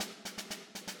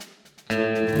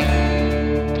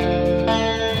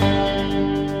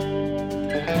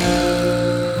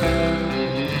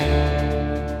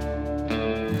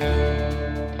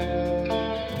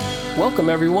Welcome,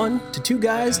 everyone, to Two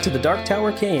Guys to the Dark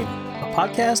Tower Came, a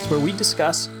podcast where we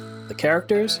discuss the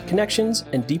characters, connections,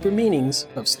 and deeper meanings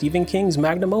of Stephen King's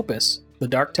magnum opus, The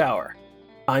Dark Tower.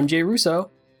 I'm Jay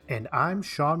Russo. And I'm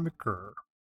Sean McCurr.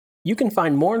 You can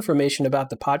find more information about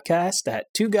the podcast at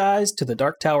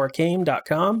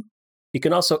twoguystothedarktowercame.com. You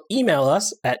can also email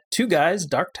us at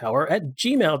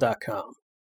twoguysdarktower@gmail.com.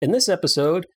 In this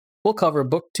episode, we'll cover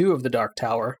Book 2 of The Dark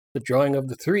Tower, The Drawing of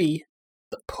the Three,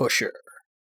 The Pusher.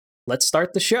 Let's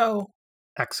start the show.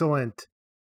 Excellent.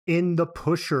 In The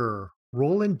Pusher,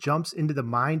 Roland jumps into the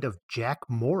mind of Jack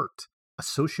Mort, a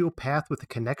sociopath with a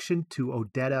connection to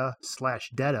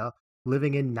Odetta/Detta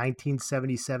living in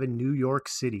 1977 New York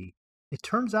City. It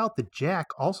turns out that Jack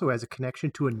also has a connection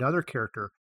to another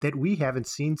character that we haven't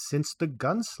seen since The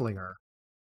Gunslinger.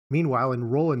 Meanwhile, in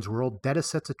Roland's world, Detta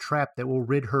sets a trap that will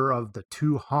rid her of the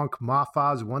two honk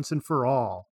Moffas once and for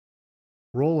all.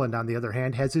 Roland, on the other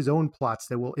hand, has his own plots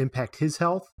that will impact his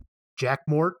health, Jack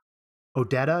Mort,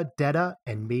 Odetta, Detta,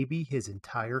 and maybe his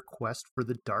entire quest for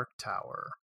the Dark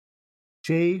Tower.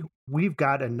 Jay, we've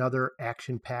got another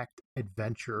action-packed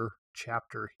adventure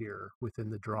chapter here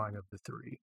within The Drawing of the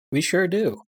Three. We sure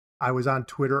do. I was on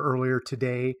Twitter earlier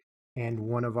today, and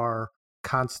one of our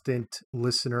constant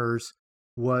listeners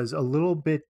was a little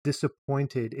bit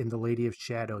disappointed in The Lady of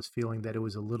Shadows, feeling that it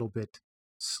was a little bit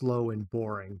slow and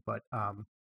boring, but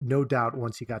no doubt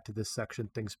once he got to this section,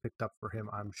 things picked up for him,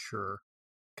 I'm sure,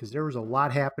 because there was a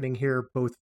lot happening here,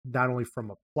 both not only from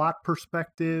a plot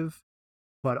perspective,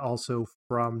 but also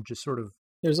from just sort of...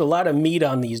 There's a lot of meat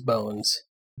on these bones.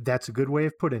 That's a good way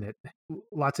of putting it.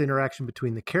 Lots of interaction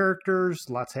between the characters,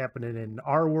 lots happening in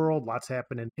our world, lots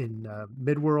happening in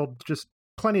Midworld, just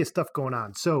plenty of stuff going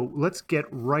on. So let's get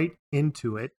right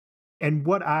into it. And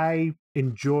what I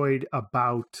enjoyed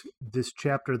about this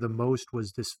chapter the most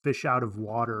was this fish out of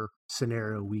water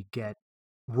scenario we get.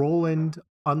 Roland,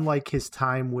 unlike his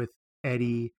time with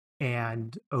Eddie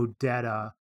and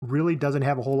Odetta, really doesn't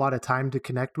have a whole lot of time to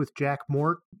connect with Jack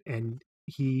Mort, and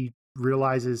he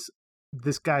realizes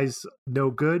this guy's no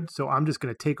good, so I'm just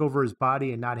going to take over his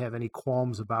body and not have any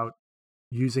qualms about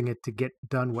using it to get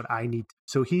done what I need.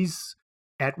 So he's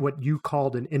at what you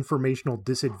called an informational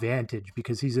disadvantage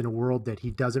because he's in a world that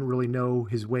he doesn't really know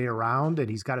his way around,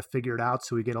 and he's got to figure it out.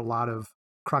 So we get a lot of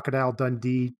Crocodile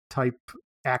Dundee type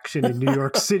action in New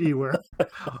York City where,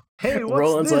 hey, what's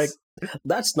Roland's this? like,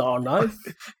 that's not a knife.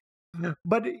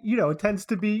 But, it tends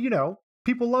to be,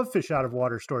 people love fish out of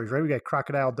water stories, right? We get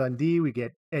Crocodile Dundee, we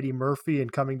get Eddie Murphy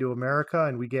in Coming to America,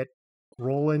 and we get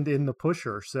Roland in The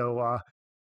Pusher. So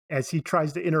as he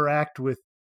tries to interact with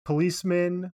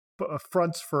policemen,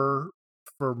 fronts for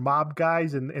mob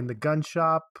guys in the gun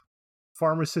shop,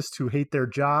 pharmacists who hate their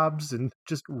jobs, and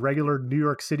just regular New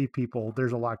York City people,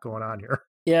 there's a lot going on here.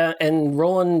 Yeah, and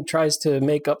Roland tries to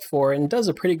make up for it and does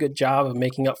a pretty good job of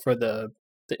making up for the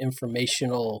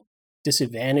informational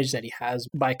disadvantage that he has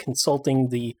by consulting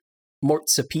the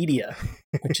Mortsopedia,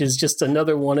 which is just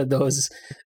another one of those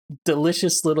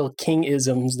delicious little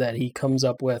King-isms that he comes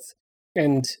up with.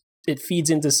 And it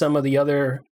feeds into some of the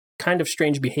other kind of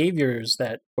strange behaviors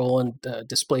that Roland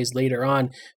displays later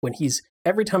on when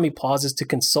every time he pauses to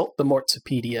consult the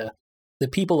Mortsopedia, the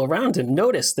people around him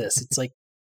notice this. It's like,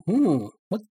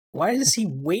 why does he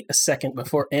wait a second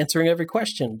before answering every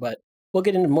question? But we'll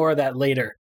get into more of that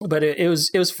later. But it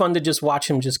was fun to just watch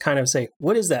him just kind of say,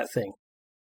 what is that thing?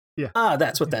 Yeah.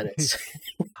 That's what that is.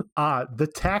 The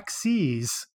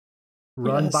taxis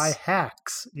run by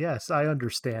hacks. Yes, I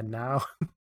understand now.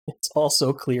 It's all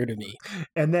so clear to me.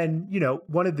 And then,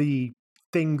 one of the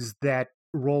things that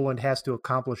Roland has to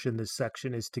accomplish in this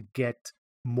section is to get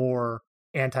more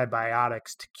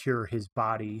antibiotics to cure his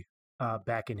body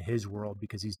back in his world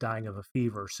because he's dying of a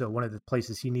fever. So one of the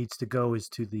places he needs to go is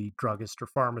to the druggist or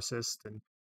pharmacist, and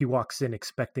he walks in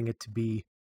expecting it to be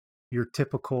your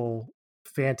typical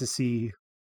fantasy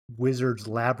wizard's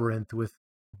labyrinth with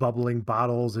bubbling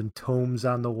bottles and tomes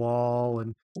on the wall.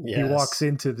 And he walks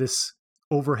into this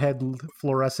overhead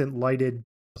fluorescent lighted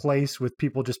place with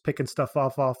people just picking stuff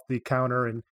off the counter.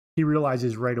 And he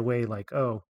realizes right away, like,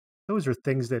 oh, those are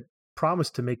things that promise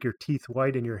to make your teeth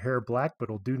white and your hair black, but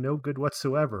will do no good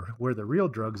whatsoever. Where the real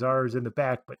drugs are is in the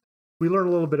back. But we learn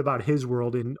a little bit about his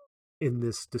world in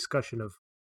this discussion of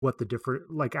what the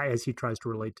different, like as he tries to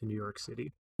relate to New York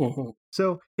City. Mm-hmm.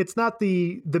 So it's not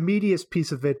the meatiest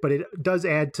piece of it, but it does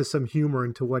add to some humor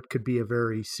into what could be a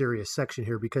very serious section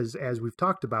here, because as we've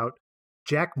talked about,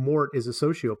 Jack Mort is a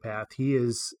sociopath. He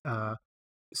is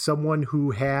someone who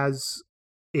has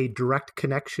a direct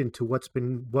connection to what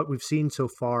we've seen so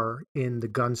far in The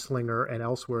Gunslinger and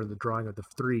elsewhere in The Drawing of the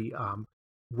Three.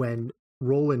 When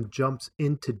Roland jumps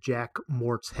into Jack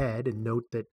Mort's head, and note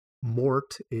that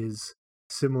Mort is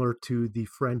similar to the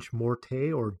French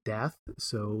morte or death.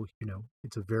 So,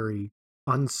 it's a very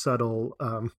unsubtle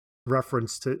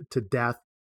reference to death.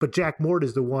 But Jack Mort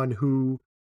is the one who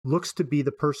looks to be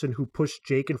the person who pushed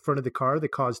Jake in front of the car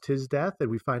that caused his death. And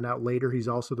we find out later he's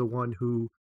also the one who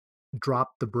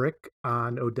dropped the brick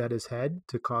on Odetta's head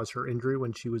to cause her injury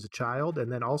when she was a child.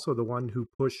 And then also the one who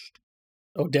pushed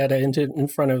Odetta in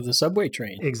front of the subway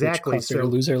train. Exactly. Which caused her to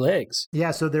lose her legs.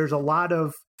 Yeah, so there's a lot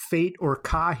of fate or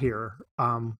Ka here,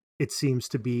 it seems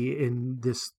to be, in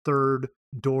this third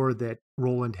door that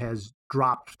Roland has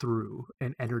dropped through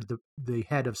and entered the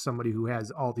head of somebody who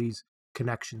has all these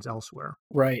connections elsewhere.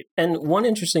 Right. And one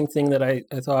interesting thing that I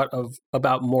thought of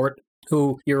about Mort,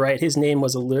 who, you're right, his name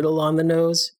was a little on the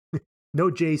nose. No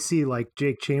JC like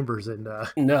Jake Chambers and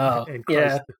no, and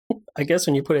yeah. I guess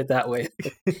when you put it that way,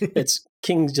 it's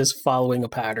King's just following a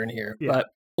pattern here. Yeah. But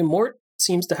Mort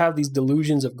seems to have these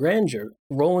delusions of grandeur.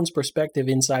 Roland's perspective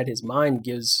inside his mind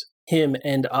gives him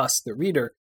and us, the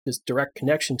reader, this direct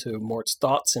connection to Mort's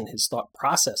thoughts and his thought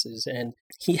processes. And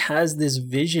he has this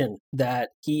vision that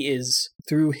he is,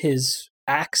 through his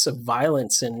acts of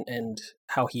violence and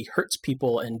how he hurts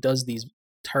people and does these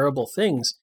terrible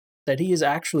things, that he is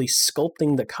actually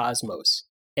sculpting the cosmos.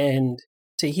 And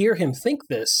to hear him think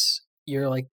this, you're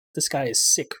like, this guy is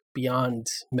sick beyond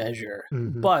measure.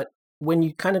 Mm-hmm. But when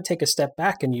you kind of take a step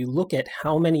back and you look at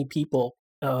how many people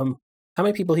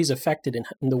he's affected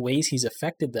and the ways he's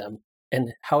affected them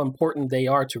and how important they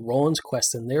are to Roland's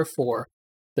quest and therefore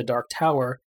the Dark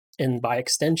Tower, and by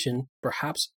extension,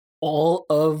 perhaps all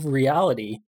of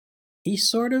reality, he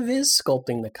sort of is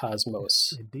sculpting the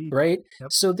cosmos. Indeed. Right?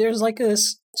 Yep. So there's like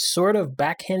this sort of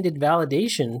backhanded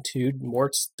validation to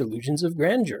Mort's delusions of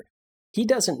grandeur. He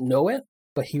doesn't know it,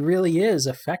 but he really is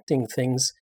affecting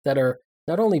things that are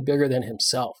not only bigger than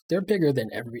himself, they're bigger than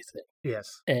everything.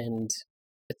 Yes. And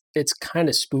it's kind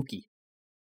of spooky.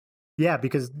 Yeah,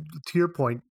 because to your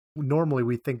point, normally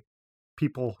we think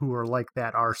people who are like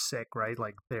that are sick, right?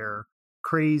 Like they're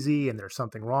crazy and there's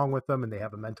something wrong with them and they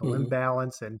have a mental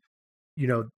imbalance. And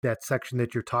that section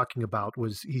that you're talking about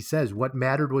he says, what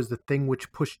mattered was the thing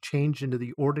which pushed change into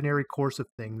the ordinary course of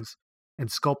things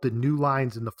and sculpted new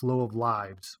lines in the flow of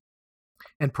lives.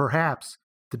 And perhaps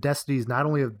the destinies not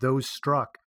only of those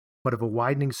struck, but of a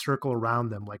widening circle around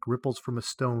them, like ripples from a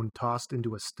stone tossed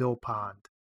into a still pond.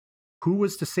 Who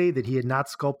was to say that he had not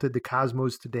sculpted the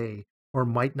cosmos today, or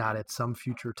might not at some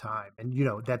future time? And,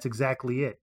 that's exactly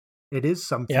it. It is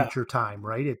some future time,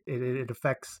 right? It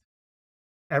affects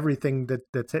everything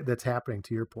that's happening,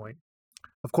 to your point.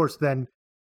 Of course, then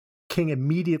King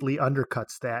immediately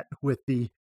undercuts that with the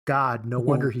God, no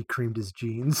wonder he creamed his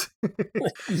jeans.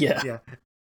 Yeah.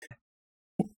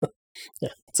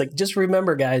 It's like, just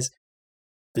remember, guys,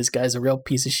 this guy's a real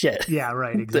piece of shit. Yeah,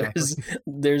 right, exactly.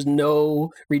 There's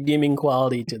no redeeming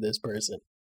quality to this person.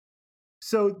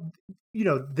 So,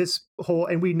 this whole,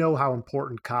 and we know how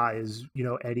important Ka is,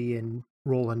 Eddie and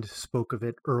Roland spoke of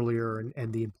it earlier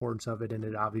and the importance of it, and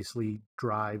it obviously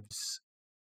drives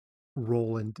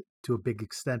Roland to a big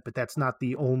extent, but that's not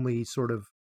the only sort of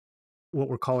what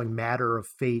we're calling matter of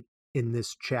fate in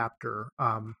this chapter.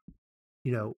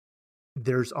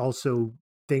 There's also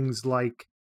things like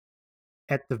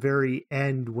at the very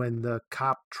end when the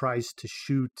cop tries to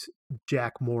shoot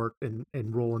Jack Mort and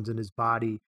Roland's in his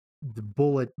body, the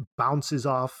bullet bounces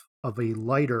off of a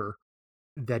lighter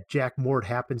that Jack Mort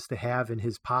happens to have in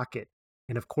his pocket.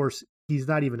 And of course, he's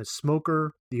not even a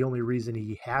smoker. The only reason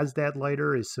he has that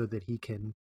lighter is so that he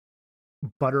can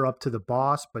butter up to the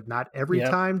boss, but not every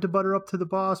time to butter up to the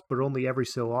boss, but only every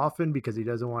so often because he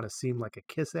doesn't want to seem like a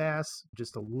kiss ass,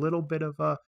 just a little bit of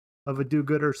a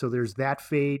do-gooder. So there's that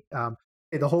fate.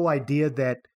 The whole idea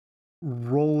that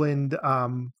Roland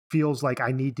feels like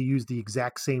I need to use the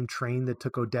exact same train that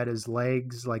took Odetta's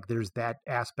legs. Like there's that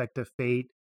aspect of fate.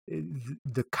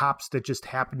 The cops that just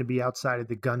happen to be outside of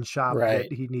the gun shop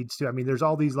that he needs to. I mean, there's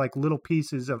all these like little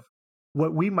pieces of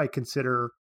what we might consider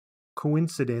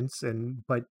coincidence,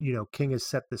 but King has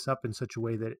set this up in such a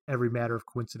way that every matter of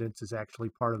coincidence is actually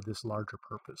part of this larger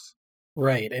purpose.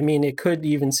 Right. I mean, it could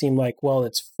even seem like, well,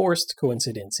 it's forced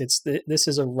coincidence. This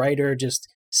is a writer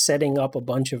just setting up a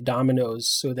bunch of dominoes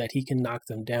so that he can knock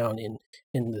them down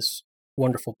in this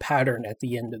wonderful pattern at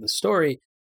the end of the story.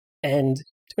 And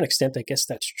to an extent, I guess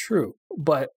that's true.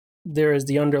 But there is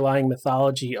the underlying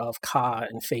mythology of Ka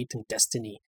and fate and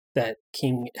destiny that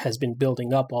King has been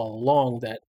building up all along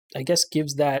that I guess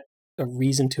gives that a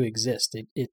reason to exist.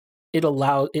 It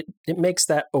makes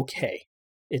that okay.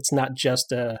 It's not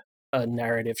just a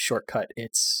narrative shortcut.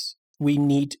 We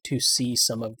need to see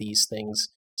some of these things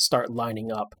start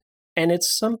lining up. And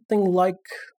it's something like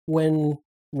when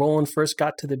Roland first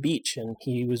got to the beach and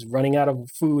he was running out of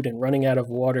food and running out of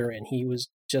water, and he was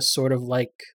just sort of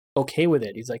like okay with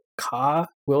it. He's like, Ka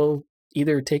will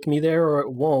either take me there or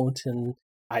it won't, and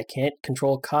I can't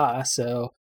control Ka,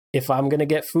 so if I'm going to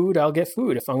get food, I'll get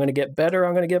food. If I'm going to get better,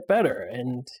 I'm going to get better.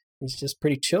 And he's just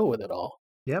pretty chill with it all.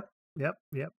 Yep.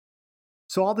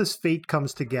 So all this fate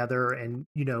comes together, and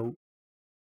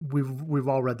we've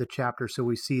all read the chapter, so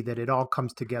we see that it all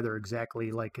comes together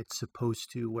exactly like it's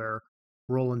supposed to, where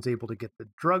Roland's able to get the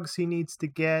drugs he needs to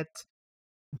get.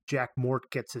 Jack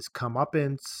Mort gets his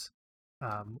comeuppance.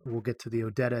 We'll get to the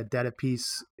Odetta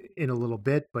piece in a little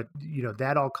bit, but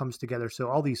that all comes together. So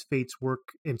all these fates work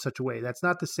in such a way. That's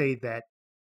not to say that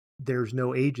there's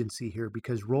no agency here,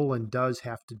 because Roland does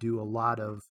have to do a lot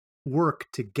of work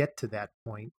to get to that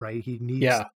point, right? He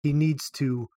needs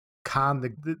to con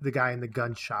the guy in the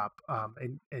gun shop,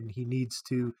 and he needs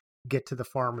to get to the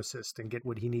pharmacist and get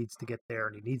what he needs to get there,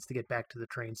 and he needs to get back to the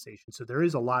train station. So there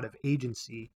is a lot of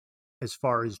agency as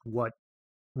far as what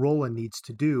Roland needs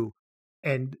to do.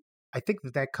 And I think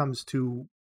that comes to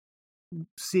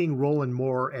seeing Roland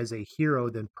more as a hero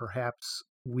than perhaps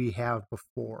we have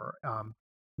before.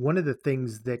 One of the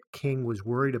things that King was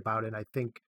worried about, and I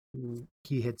think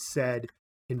he had said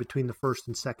in between the first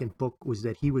and second book, was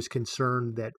that he was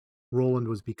concerned that Roland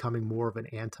was becoming more of an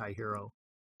anti-hero.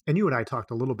 And you and I talked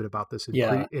a little bit about this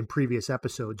in previous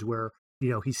episodes, where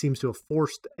he seems to have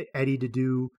forced Eddie to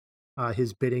do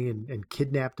his bidding and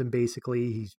kidnapped him.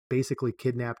 He's basically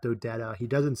kidnapped Odetta. He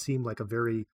doesn't seem like a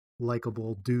very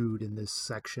likable dude in this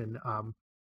section.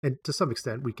 And to some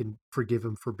extent, we can forgive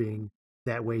him for being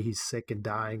that way. He's sick and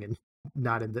dying and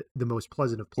not in the most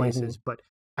pleasant of places. Mm-hmm. But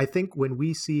I think when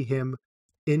we see him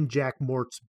in Jack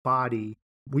Mort's body,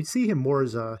 we see him more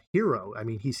as a hero. I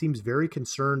mean, he seems very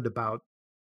concerned about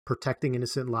protecting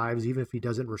innocent lives, even if he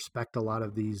doesn't respect a lot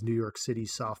of these New York City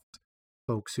soft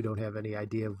folks who don't have any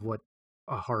idea of what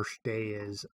a harsh day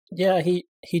is. Yeah,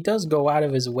 he does go out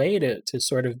of his way to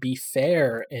sort of be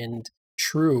fair and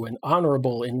true and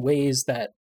honorable in ways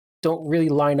that don't really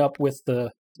line up with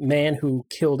the man who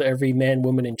killed every man,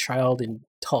 woman, and child in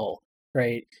Tull,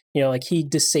 right? Like he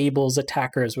disables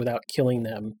attackers without killing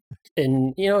them.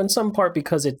 And, in some part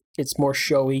because it's more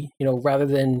showy, rather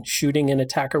than shooting an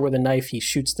attacker with a knife, he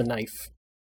shoots the knife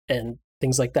and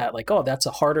things like that. Like, oh, that's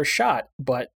a harder shot,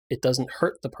 but it doesn't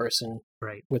hurt the person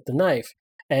with the knife.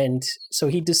 And so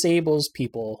he disables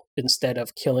people instead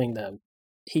of killing them.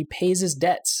 He pays his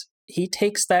debts. He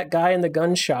takes that guy in the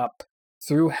gun shop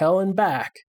through hell and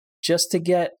back just to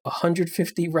get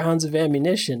 150 rounds of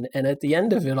ammunition. And at the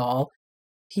end of it all,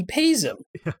 he pays him.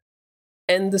 Yeah.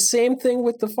 And the same thing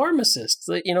with the pharmacist.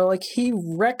 Like he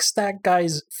wrecks that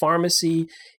guy's pharmacy.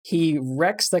 He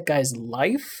wrecks that guy's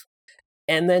life.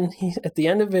 And then at the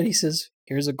end of it, he says,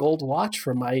 here's a gold watch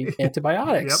for my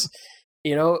antibiotics.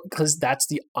 Yep. Because that's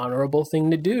the honorable thing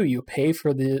to do. You pay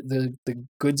for the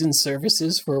goods and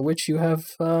services for which you have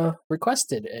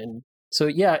requested. And so,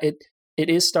 yeah, it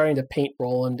is starting to paint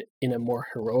Roland in a more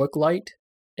heroic light.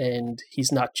 And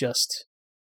he's not just,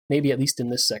 maybe at least in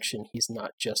this section, he's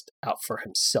not just out for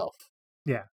himself.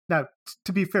 Yeah. Now,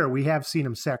 to be fair, we have seen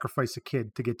him sacrifice a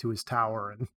kid to get to his tower.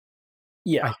 And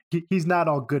yeah, he's not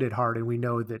all good at heart. And we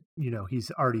know that, he's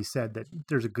already said that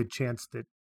there's a good chance that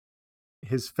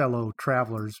his fellow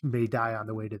travelers may die on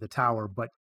the way to the tower, but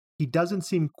he doesn't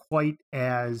seem quite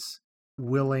as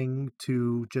willing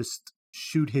to just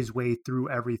shoot his way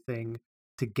through everything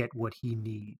to get what he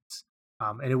needs.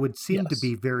 And it would seem to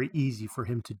be very easy for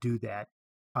him to do that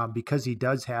because he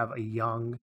does have a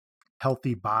young,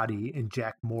 healthy body in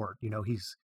Jack Mort.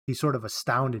 He's sort of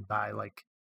astounded by, like,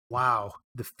 wow,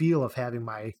 the feel of having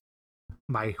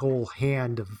my whole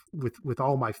hand with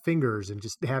all my fingers and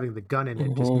just having the gun in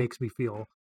it just makes me feel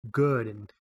good.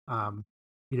 And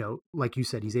like you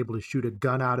said, he's able to shoot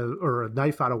a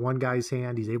knife out of one guy's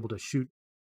hand. He's able to shoot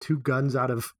two guns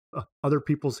out of other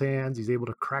people's hands. He's able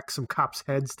to crack some cops'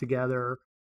 heads together.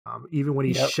 Even when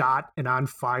he's shot and on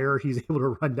fire, he's able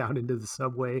to run down into the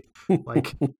subway.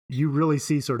 Like, you really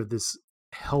see sort of this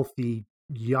healthy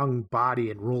young body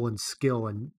and Roland's skill,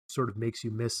 and sort of makes you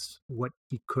miss what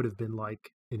he could have been like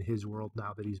in his world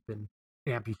now that he's been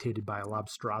amputated by a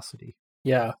lobstrosity.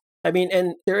 Yeah. I mean,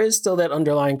 and there is still that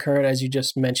underlying current, as you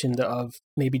just mentioned, of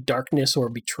maybe darkness or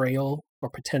betrayal or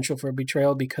potential for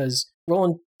betrayal, because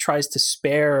Roland tries to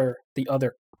spare the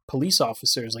other police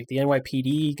officers, like the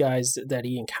NYPD guys that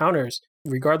he encounters,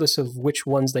 regardless of which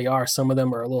ones they are. Some of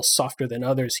them are a little softer than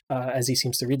others, as he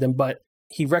seems to read them, but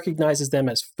he recognizes them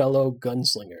as fellow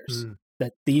gunslingers,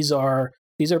 that these are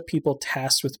people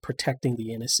tasked with protecting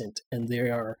the innocent, and they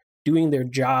are doing their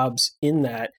jobs in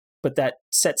that, but that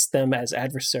sets them as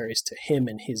adversaries to him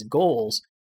and his goals.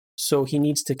 So he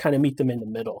needs to kind of meet them in the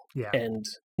middle and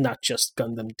not just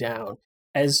gun them down,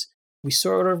 as we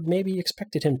sort of maybe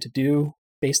expected him to do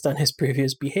based on his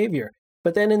previous behavior.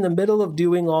 But then in the middle of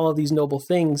doing all of these noble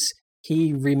things,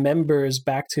 he remembers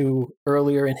back to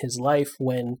earlier in his life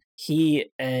when he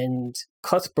and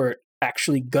Cuthbert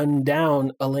actually gunned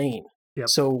down Elaine. Yep.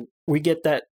 So we get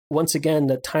that, once again,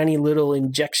 the tiny little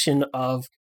injection of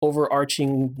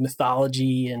overarching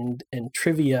mythology and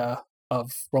trivia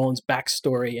of Roland's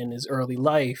backstory and his early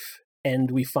life.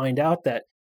 And we find out that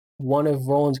one of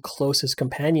Roland's closest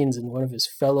companions and one of his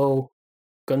fellow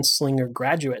gunslinger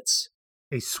graduates,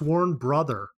 a sworn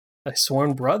brother,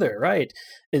 right,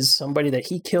 is somebody that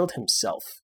he killed himself.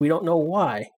 We don't know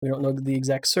why. We don't know the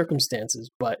exact circumstances,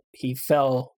 but he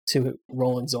fell to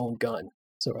Roland's own gun.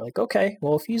 So we're like, okay,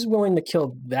 well, if he's willing to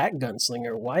kill that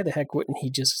gunslinger, why the heck wouldn't he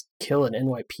just kill an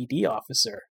NYPD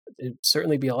officer? It'd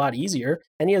certainly be a lot easier.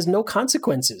 And he has no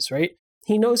consequences, right?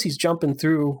 He knows he's jumping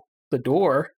through the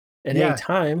door at any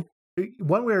time.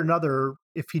 One way or another,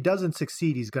 if he doesn't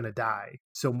succeed, he's going to die.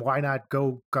 So why not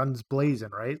go guns blazing,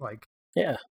 right?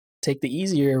 Take the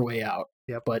easier way out.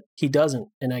 Yep. But he doesn't.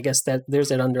 And I guess that there's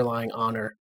that underlying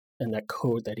honor and that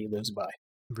code that he lives by.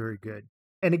 Very good.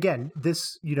 And again,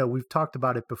 this, we've talked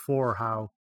about it before, how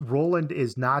Roland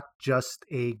is not just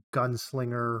a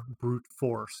gunslinger brute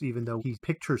force, even though he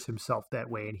pictures himself that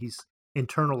way, and he's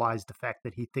internalized the fact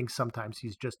that he thinks sometimes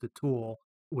he's just a tool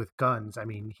with guns. I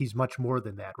mean, he's much more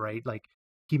than that, right? Like,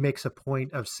 he makes a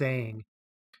point of saying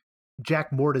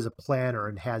Jack Mort is a planner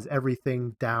and has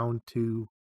everything down to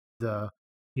the,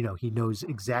 he knows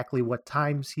exactly what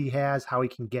times he has, how he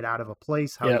can get out of a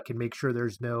place, how he can make sure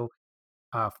there's no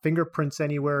fingerprints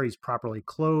anywhere. He's properly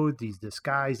clothed, he's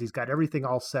disguised, he's got everything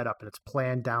all set up, and it's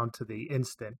planned down to the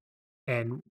instant.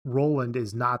 And Roland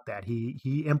is not that.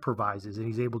 He improvises, and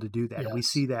he's able to do that. Yes. And we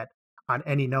see that on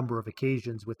any number of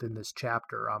occasions within this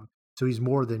chapter. So he's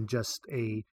more than just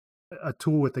a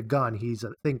tool with a gun. He's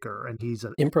a thinker, and he's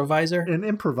an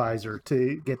improviser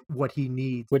to get what he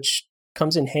needs. Which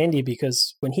comes in handy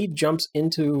because when he jumps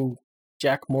into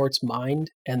Jack Mort's mind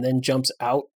and then jumps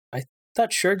out,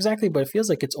 not sure exactly, but it feels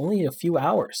like it's only a few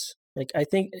hours. Like, I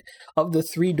think of the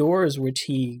 3 doors which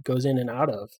he goes in and out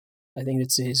of, I think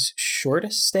it's his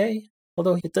shortest stay.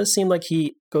 Although it does seem like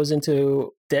he goes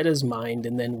into Detta's mind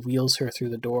and then wheels her through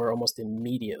the door almost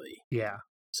immediately. Yeah.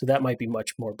 So that might be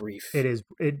much more brief. It is.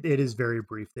 It is very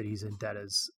brief that he's in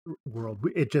Detta's world.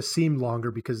 It just seemed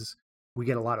longer because we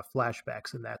get a lot of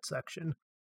flashbacks in that section.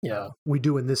 Yeah. We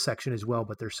do in this section as well,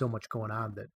 but there's so much going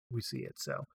on that we see it.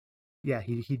 So yeah,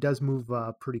 he does move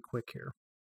pretty quick here.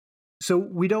 So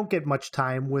we don't get much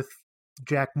time with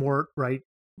Jack Mort, right?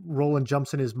 Roland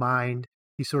jumps in his mind.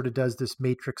 He sort of does this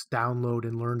Matrix download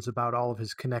and learns about all of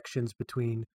his connections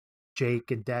between Jake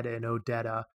and Detta and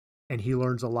Odetta, and he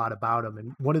learns a lot about him.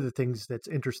 And one of the things that's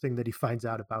interesting that he finds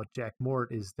out about Jack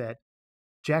Mort is that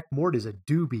Jack Mort is a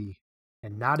doobie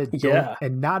and not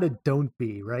a don't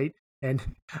be, right? And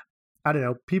I don't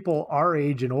know, people our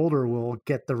age and older will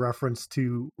get the reference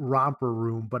to Romper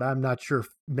Room, but I'm not sure if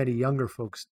many younger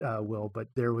folks will. But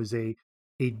there was a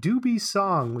doobie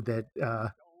song that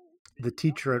the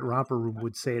teacher at Romper Room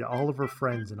would say to all of her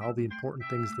friends, and all the important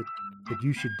things that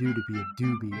you should do to be a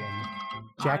doobie. And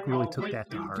Jack really took that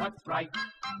to heart. What's right.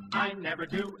 I never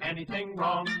do anything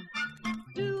wrong.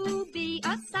 To be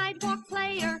a sidewalk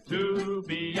player. To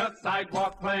be a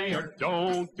sidewalk player.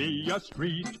 Don't be a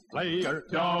street player.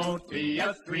 Don't be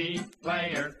a street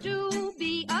player. To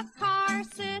be a car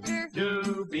sitter.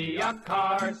 To be a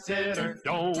car sitter.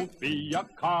 Don't be a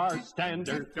car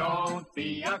stander. Don't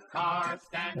be a car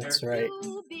stander. That's right.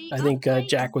 I think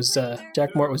Jack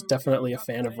Mort was definitely a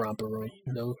fan of Romper Room.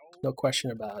 No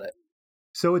question about it.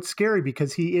 So it's scary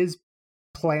because he is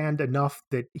planned enough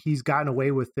that he's gotten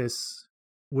away with this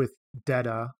with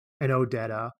Detta and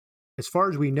Odetta. As far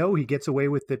as we know, he gets away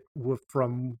with it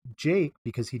from Jake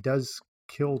because he does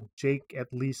kill Jake, at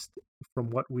least from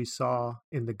what we saw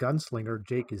in the Gunslinger.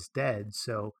 Jake is dead.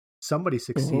 So somebody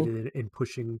succeeded in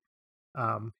pushing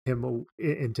him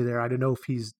into there. I don't know if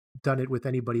he's done it with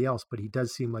anybody else, but he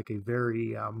does seem like a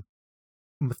very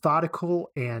methodical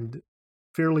and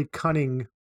fairly cunning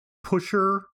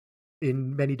pusher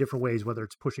in many different ways, whether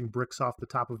it's pushing bricks off the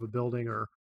top of a building or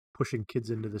pushing kids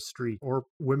into the street or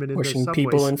women into subways. Pushing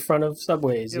people in front of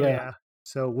subways, yeah.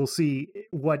 So we'll see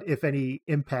what, if any,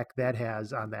 impact that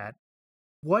has on that.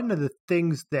 One of the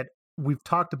things that we've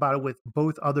talked about it with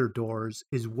both other doors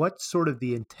is what's sort of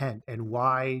the intent and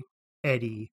why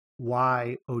Eddie,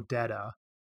 why Odetta,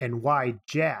 and why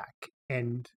Jack.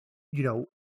 And,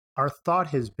 our thought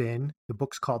has been, the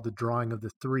book's called The Drawing of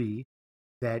the Three,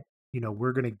 that,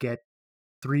 we're going to get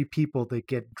three people that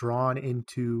get drawn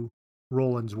into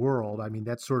Roland's world. I mean,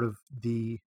 that's sort of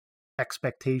the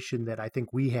expectation that I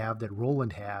think we have, that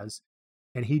Roland has,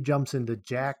 and he jumps into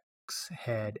Jack's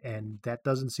head, and that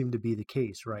doesn't seem to be the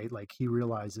case, right? Like, he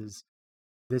realizes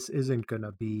this isn't going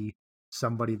to be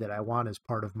somebody that I want as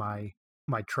part of my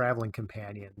traveling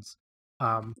companions.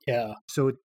 Yeah.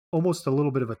 So almost a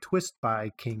little bit of a twist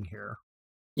by King here.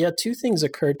 Yeah, two things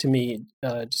occurred to me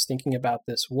just thinking about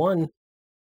this. One,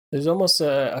 there's almost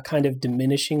a kind of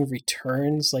diminishing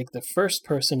returns. Like, the first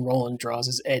person Roland draws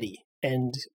is Eddie.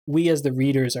 And we as the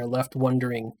readers are left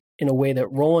wondering, in a way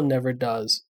that Roland never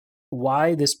does,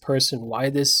 why this person, why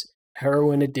this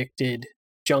heroin-addicted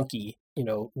junkie,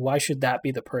 why should that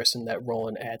be the person that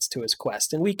Roland adds to his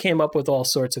quest? And we came up with all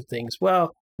sorts of things.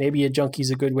 Well, maybe a junkie's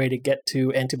a good way to get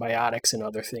to antibiotics and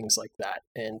other things like that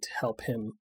and help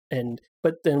him.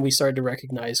 But then we started to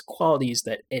recognize qualities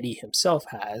that Eddie himself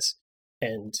has,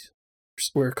 and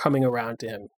we're coming around to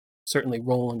him. Certainly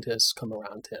Roland has come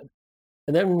around to him.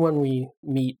 And then when we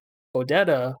meet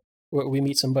Odetta, we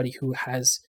meet somebody who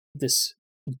has this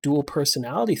dual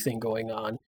personality thing going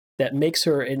on that makes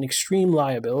her an extreme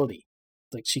liability.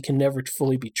 Like, she can never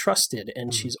fully be trusted,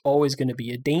 and she's always going to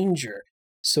be a danger.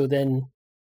 So then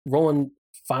Roland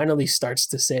finally starts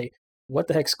to say, what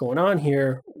the heck's going on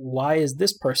here? Why is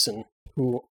this person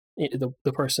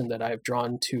the person that I've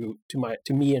drawn to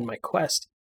me in my quest?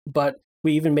 But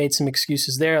we even made some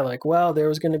excuses there, like, well, there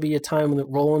was going to be a time that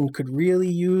Roland could really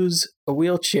use a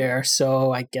wheelchair,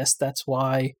 so I guess that's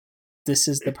why this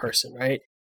is the person, right?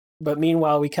 But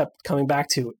meanwhile, we kept coming back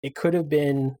to, it could have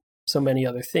been so many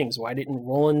other things. Why didn't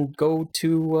Roland go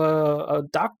to a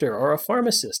doctor or a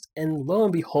pharmacist? And lo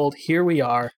and behold, here we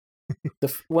are.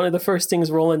 One of the first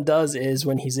things Roland does is,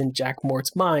 when he's in Jack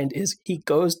Mort's mind, is he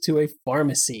goes to a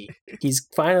pharmacy. He's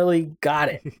finally got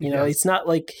it. Yes. It's not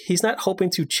like he's not hoping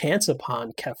to chance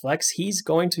upon Keflex. He's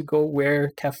going to go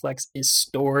where Keflex is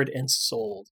stored and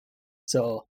sold.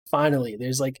 So finally,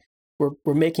 there's like,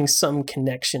 we're making some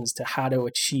connections to how to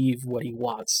achieve what he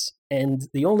wants. And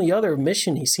the only other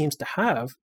mission he seems to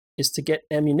have is to get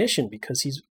ammunition, because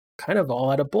he's kind of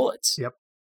all out of bullets. Yep.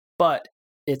 But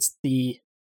it's the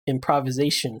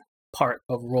improvisation part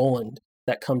of Roland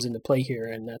that comes into play here,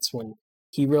 and that's when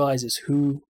he realizes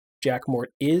who Jack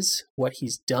Mort is, what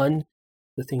he's done,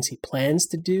 the things he plans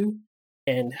to do,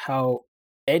 and how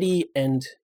Eddie and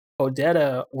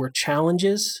Odetta were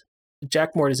challenges.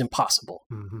 Jack Mort is impossible.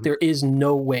 Mm-hmm. There is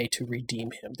no way to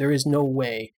redeem him. There is no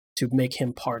way to make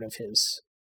him part of his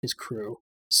crew.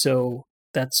 So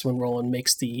that's when Roland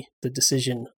makes the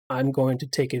decision, I'm going to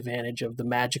take advantage of the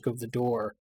magic of the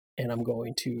door, and I'm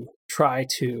going to try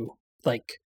to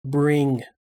bring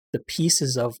the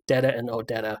pieces of Detta and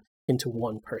Odetta into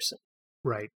one person.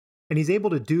 Right. And he's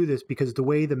able to do this because the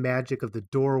way the magic of the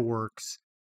door works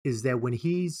is that when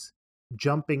he's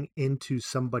jumping into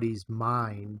somebody's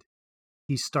mind,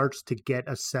 he starts to get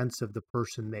a sense of the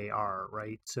person they are,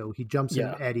 right? So he jumps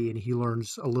in Eddie and he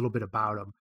learns a little bit about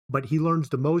him. But he learns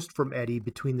the most from Eddie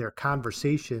between their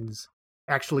conversations,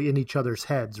 actually in each other's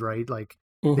heads, right? Like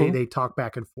they talk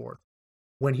back and forth.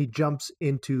 When he jumps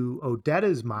into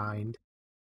Odetta's mind,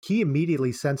 he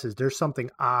immediately senses there's something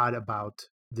odd about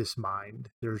this mind.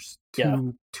 There's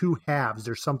two halves.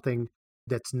 There's something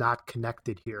that's not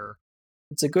connected here.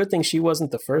 It's a good thing she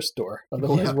wasn't the first door.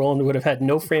 Otherwise, Roland would have had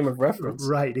no frame of reference.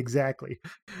 Right, exactly.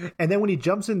 And then when he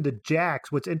jumps into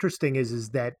Jack's, what's interesting is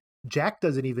that Jack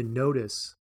doesn't even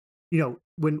notice.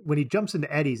 When he jumps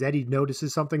into Eddie's, Eddie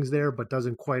notices something's there, but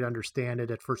doesn't quite understand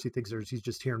it. At first, he thinks he's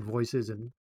just hearing voices,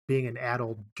 and being an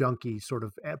adult junkie sort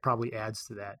of probably adds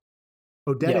to that.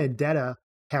 Odetta and Detta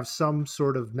have some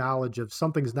sort of knowledge of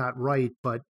something's not right,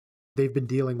 but they've been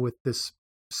dealing with this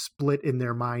split in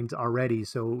their minds already.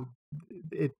 So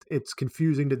it's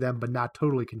confusing to them, but not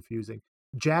totally confusing.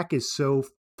 Jack is so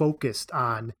focused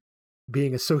on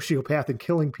being a sociopath and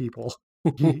killing people.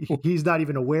 He's not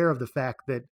even aware of the fact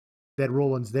that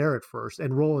Roland's there at first,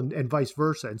 and Roland and vice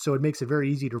versa. And so it makes it very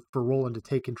easy for Roland to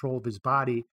take control of his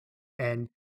body, and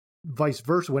vice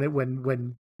versa.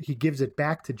 When he gives it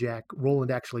back to Jack,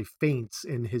 Roland actually faints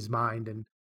in his mind. And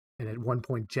at one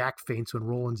point Jack faints when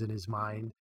Roland's in his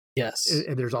mind. Yes.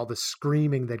 And there's all this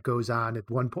screaming that goes on at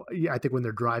one point. I think when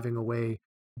they're driving away,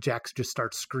 Jack just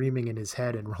starts screaming in his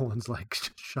head, and Roland's like,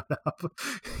 shut up.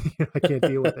 I can't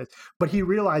deal with this. But he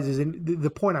realizes, and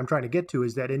the point I'm trying to get to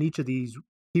is that in each of these,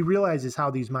 he realizes how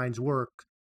these minds work.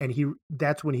 And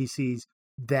that's when he sees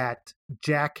that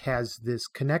Jack has this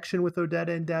connection with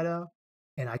Odetta and Detta,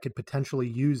 and I could potentially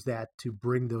use that to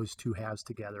bring those two halves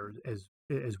together, as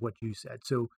what you said.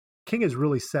 So King has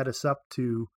really set us up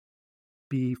to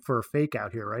be for a fake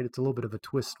out here, right? It's a little bit of a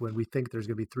twist when we think there's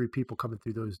going to be 3 people coming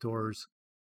through those doors.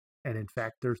 And in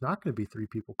fact, there's not going to be 3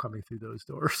 people coming through those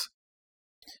doors.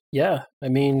 Yeah, I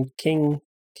mean,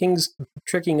 King's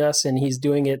tricking us, and he's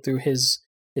doing it through his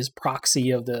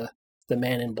proxy of the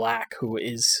Man in Black, who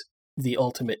is the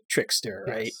ultimate trickster,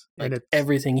 right? Yes. Like And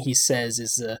everything he says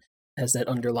has that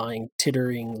underlying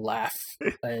tittering laugh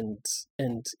and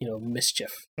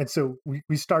mischief. And so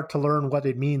we start to learn what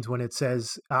it means when it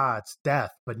says, it's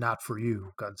death, but not for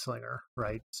you, gunslinger,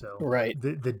 right? So Right.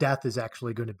 the death is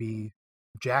actually going to be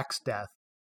Jack's death,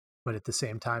 but at the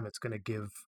same time, it's going to give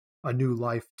a new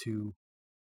life to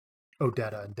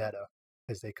Odetta and Detta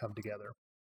as they come together.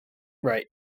 Right.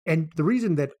 And the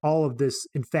reason that all of this,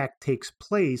 in fact, takes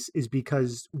place is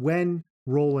because when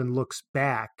Roland looks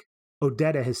back,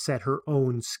 Odetta has set her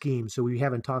own scheme. So we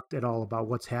haven't talked at all about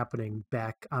what's happening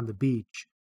back on the beach.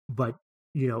 But,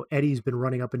 Eddie's been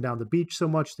running up and down the beach so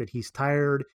much that he's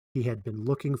tired. He had been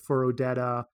looking for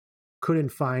Odetta, couldn't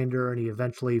find her, and he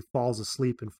eventually falls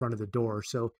asleep in front of the door.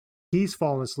 So he's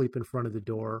fallen asleep in front of the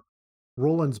door.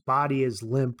 Roland's body is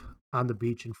limp on the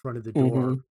beach in front of the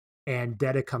door. And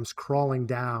Detta comes crawling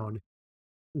down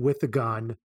with a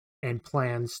gun and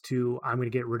plans to, I'm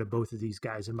going to get rid of both of these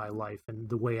guys in my life. And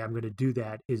the way I'm going to do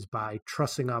that is by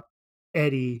trussing up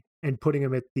Eddie and putting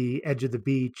him at the edge of the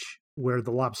beach where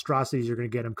the lobstrosities are going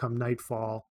to get him come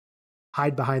nightfall,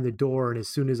 hide behind the door. And as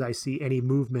soon as I see any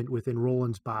movement within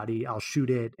Roland's body, I'll shoot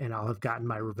it and I'll have gotten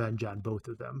my revenge on both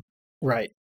of them.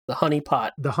 Right. The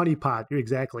honeypot. The honeypot,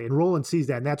 exactly. And Roland sees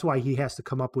that, and that's why he has to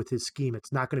come up with his scheme.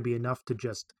 It's not going to be enough to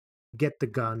just get the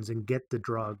guns and get the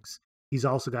drugs. He's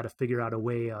also got to figure out a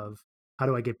way of, how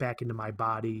do I get back into my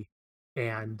body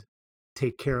and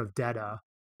take care of Detta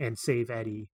and save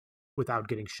Eddie without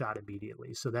getting shot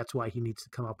immediately. So that's why he needs to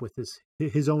come up with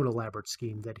his own elaborate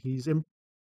scheme that he's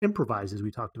improvised, as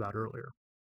we talked about earlier.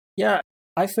 Yeah,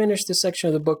 I finished this section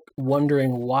of the book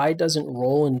wondering, why doesn't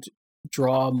Roland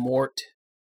draw Mort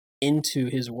into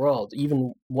his world,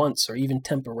 even once or even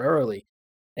temporarily?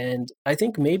 And I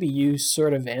think maybe you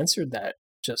sort of answered that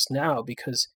just now,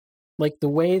 because like the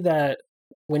way that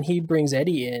when he brings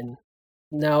Eddie in,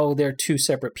 now they're 2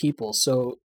 separate people.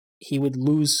 So he would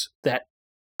lose that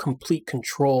complete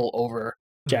control over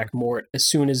Jack Mort as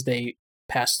soon as they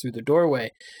pass through the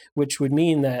doorway, which would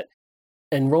mean that,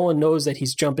 and Roland knows that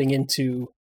he's jumping into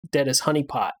Detta's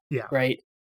honeypot, right?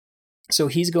 So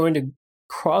he's going to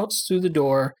cross through the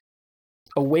door,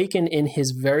 awaken in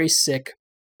his very sick,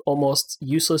 almost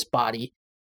useless body.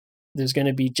 There's going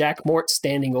to be Jack Mort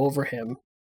standing over him,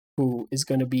 who is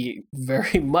going to be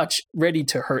very much ready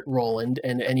to hurt Roland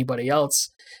and anybody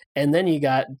else. And then you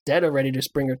got Detta ready to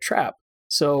spring a trap.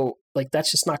 So, like, that's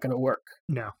just not going to work.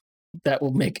 No. That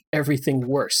will make everything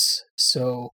worse.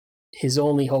 So his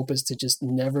only hope is to just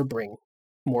never bring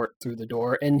Mort through the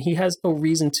door. And he has no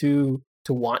reason to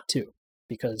want to,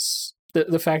 because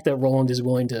the fact that Roland is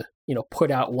willing to,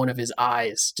 put out one of his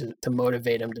eyes to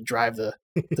motivate him to drive the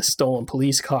stolen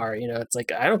police car, it's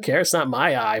like, I don't care. It's not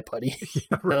my eye, buddy.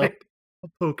 Yeah, right.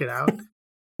 I'll poke it out.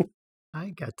 I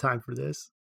ain't got time for this.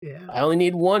 Yeah. I only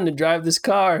need one to drive this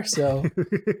car. So,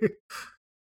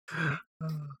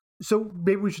 so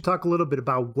maybe we should talk a little bit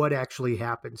about what actually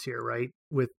happens here, right?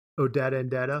 With Odetta and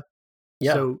Detta.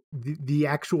 Yeah. So the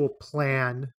actual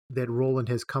plan that Roland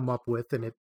has come up with,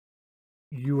 and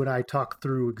you and I talked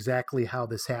through exactly how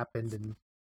this happened, and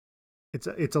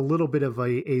it's a little bit of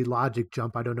a logic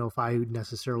jump. I don't know if I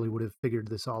necessarily would have figured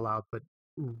this all out, but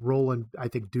Roland, I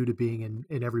think, due to being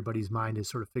in everybody's mind, has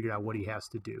sort of figured out what he has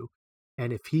to do.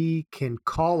 And if he can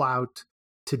call out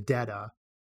to Detta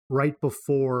right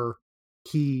before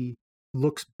he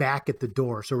looks back at the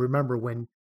door. So remember, when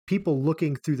people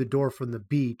looking through the door from the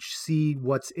beach see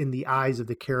what's in the eyes of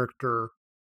the character.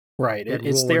 Right.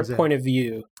 It's their point of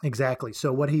view. Exactly.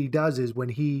 So what he does is when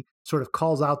he sort of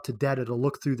calls out to Detta to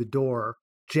look through the door,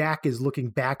 Jack is looking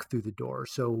back through the door.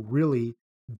 So really,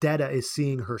 Detta is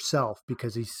seeing herself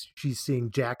because she's seeing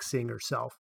Jack seeing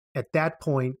herself. At that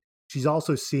point, she's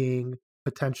also seeing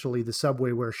potentially the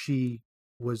subway where she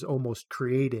was almost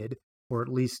created, or at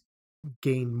least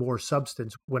gained more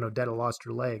substance when Odetta lost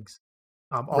her legs.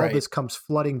 All of this comes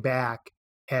flooding back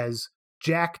as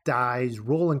Jack dies,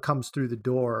 Roland comes through the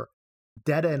door,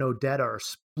 Detta and Odetta are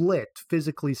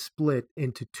physically split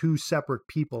into 2 separate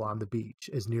people on the beach,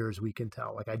 as near as we can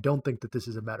tell. Like, I don't think that this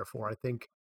is a metaphor. I think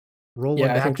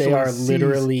Roland actually they are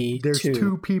literally there's 2.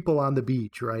 2 people on the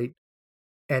beach, right?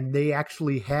 And they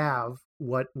actually have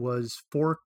what was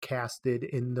forecasted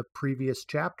in the previous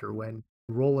chapter when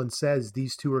Roland says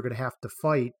these 2 are going to have to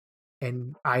fight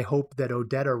And I hope that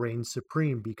Odetta reigns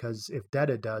supreme, because if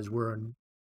Detta does, we're in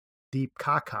deep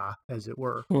caca, as it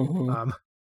were. Mhm.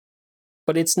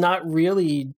 But it's not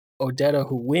really Odetta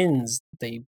who wins.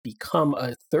 They become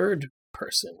a third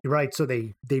person. Right. So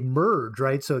they merge,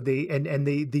 right? So they and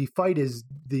the fight is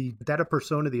the Detta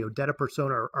persona, the Odetta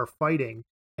persona are fighting,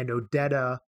 and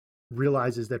Odetta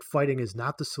realizes that fighting is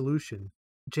not the solution.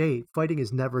 Jay, fighting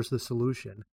is never the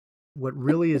solution. What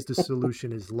really is the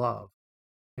solution is love.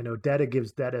 And Odetta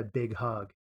gives Detta a big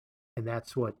hug. And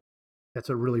that's what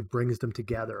really brings them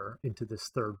together into this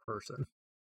third person.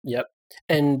 Yep.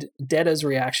 And Detta's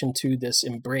reaction to this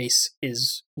embrace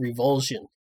is revulsion.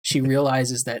 She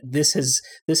realizes that this is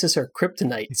her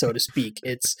kryptonite, so to speak.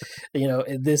 It's,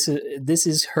 this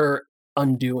is her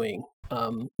undoing.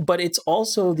 But it's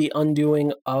also the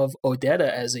undoing of Odetta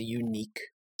as a unique,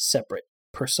 separate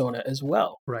persona as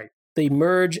well. Right. They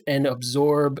merge and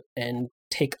absorb and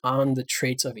take on the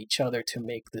traits of each other to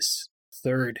make this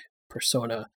third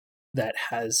persona that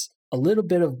has a little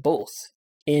bit of both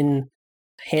in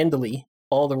handily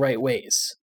all the right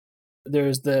ways.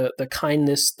 There's the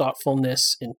kindness,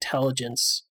 thoughtfulness,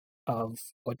 intelligence of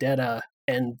Odetta,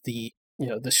 and the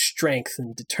strength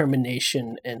and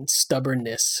determination and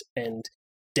stubbornness and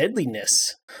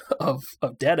deadliness of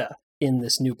Detta in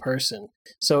this new person.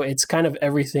 So it's kind of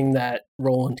everything that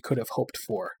Roland could have hoped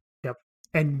for. Yep.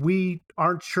 And we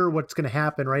aren't sure what's going to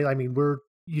happen, right? I mean,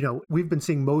 we've been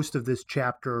seeing most of this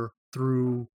chapter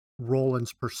through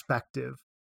Roland's perspective.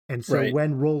 And so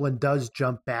when Roland does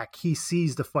jump back, he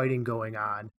sees the fighting going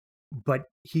on, but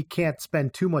he can't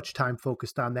spend too much time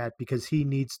focused on that, because he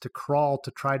needs to crawl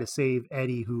to try to save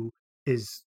Eddie, who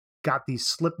is got these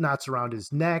slip knots around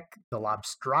his neck. The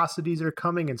lobstrosities are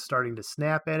coming and starting to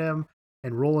snap at him.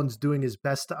 And Roland's doing his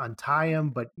best to untie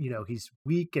him, but he's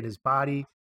weak in his body.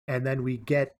 And then we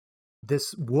get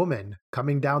this woman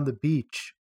coming down the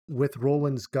beach with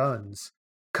Roland's guns.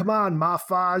 Come on,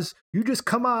 Mafaz. You just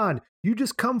come on. You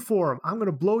just come for him. I'm going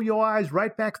to blow your eyes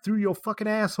right back through your fucking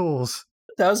assholes.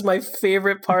 That was my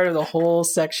favorite part of the whole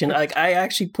section. Like, I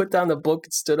actually put down the book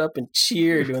and stood up and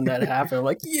cheered when that happened. I'm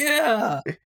like, yeah.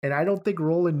 And I don't think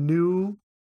Roland knew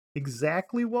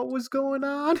exactly what was going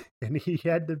on. And he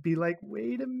had to be like,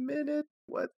 wait a minute,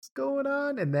 what's going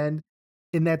on? And then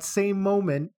in that same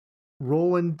moment,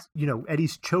 Roland,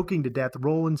 Eddie's choking to death.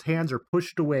 Roland's hands are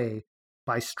pushed away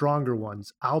by stronger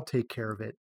ones. I'll take care of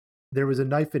it. There was a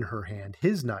knife in her hand,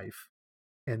 his knife.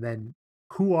 And then,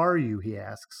 who are you? He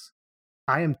asks.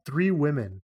 I am 3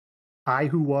 women. I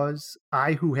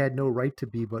who had no right to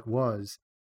be but was.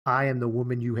 I am the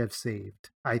woman you have saved.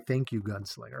 I thank you,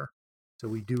 gunslinger. So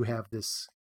we do have this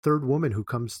third woman who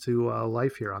comes to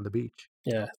life here on the beach.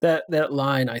 Yeah, that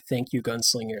line, I thank you,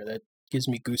 gunslinger, that gives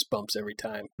me goosebumps every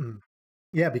time.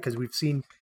 Yeah, because we've seen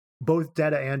both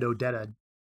Detta and Odetta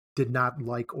did not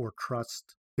like or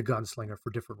trust the gunslinger for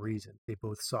different reasons. They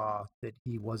both saw that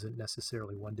he wasn't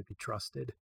necessarily one to be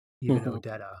trusted, even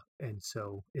Odetta. And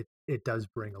so it does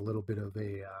bring a little bit of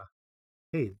a,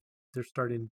 hey,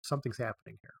 something's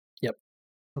happening here. Yep.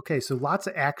 Okay, so lots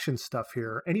of action stuff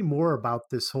here. Any more about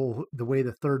the way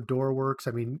the third door works?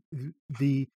 I mean,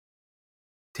 the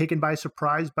taken by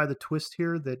surprise by the twist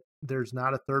here that there's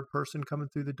not a third person coming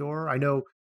through the door. I know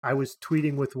I was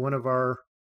tweeting with one of our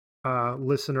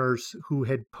listeners who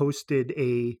had posted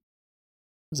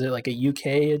was it like a UK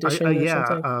edition or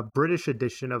something? A British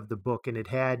edition of the book, and it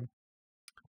had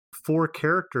 4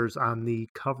 characters on the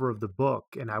cover of the book,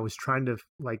 and I was trying to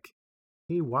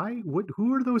hey,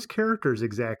 who are those characters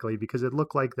exactly? Because it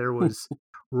looked like there was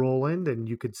Roland, and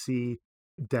you could see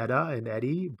Detta and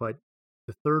Eddie, but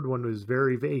the third one was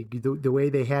very vague. The way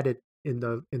they had it in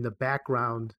the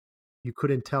background, you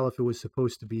couldn't tell if it was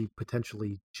supposed to be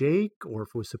potentially Jake or if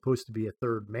it was supposed to be a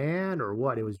third man or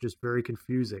what. It was just very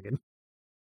confusing, and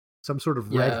some sort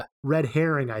of red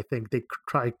herring. I think they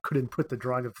couldn't put the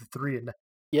drawing of the 3 in.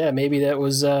 Yeah, maybe that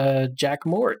was Jack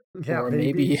Mort. Yeah,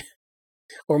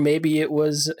 or maybe it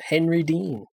was Henry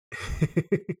Dean.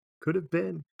 Could have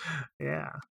been.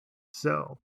 Yeah.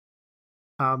 So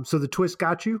the twist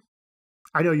got you?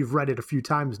 I know you've read it a few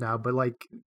times now, but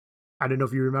I don't know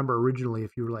if you remember originally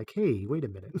if you were like, hey, wait a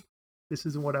minute. This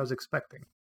isn't what I was expecting.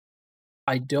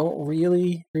 I don't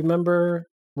really remember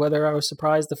whether I was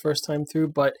surprised the first time through,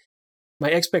 but my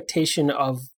expectation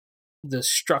of the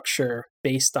structure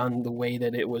based on the way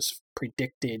that it was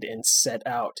predicted and set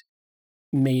out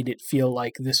made it feel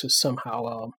like this was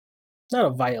somehow not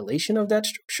a violation of that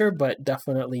structure, but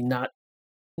definitely not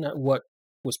what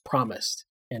was promised.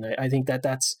 And I think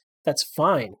that's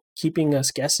fine. Keeping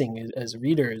us guessing as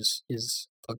readers is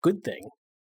a good thing.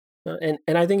 And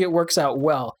I think it works out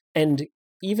well. And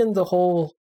even the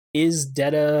whole is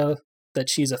Detta that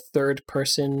she's a third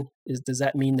person? Does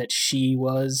that mean that she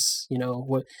was,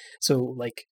 what? So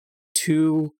like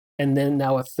 2 and then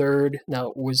now a third.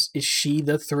 Now is she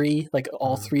the 3? Like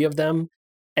all 3 of them?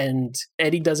 And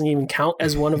Eddie doesn't even count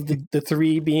as one of the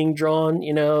 3 being drawn,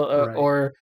 Right.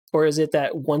 or is it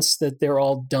that once that they're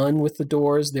all done with the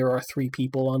doors, there are 3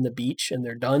 people on the beach and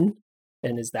they're done?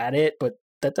 And is that it? But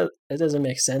that doesn't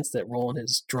make sense that Roland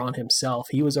has drawn himself.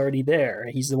 He was already there.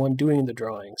 He's the one doing the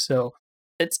drawing. So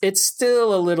it's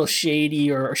still a little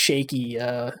shady or shaky.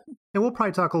 And we'll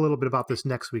probably talk a little bit about this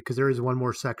next week because there is one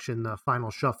more section, the final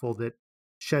shuffle, that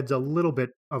sheds a little bit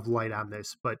of light on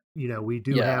this. But, we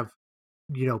do have,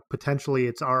 potentially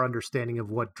it's our understanding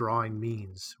of what drawing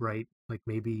means, right? Like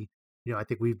maybe, I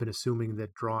think we've been assuming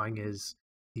that drawing is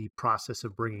the process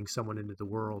of bringing someone into the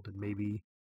world, and maybe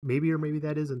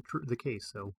that isn't the case.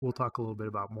 So we'll talk a little bit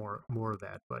about more of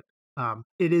that. But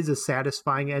it is a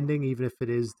satisfying ending, even if it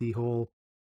is the whole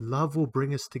love will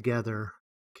bring us together,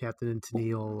 Captain and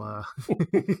Tennille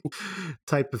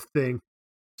type of thing.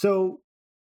 So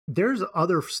there's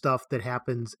other stuff that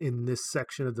happens in this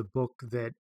section of the book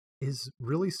that is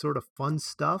really sort of fun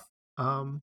stuff. A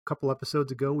couple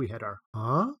episodes ago, we had our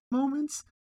moments.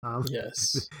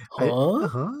 Yes.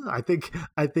 I think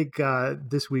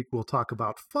this week we'll talk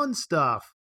about fun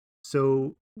stuff.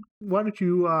 So why don't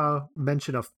you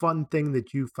mention a fun thing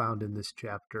that you found in this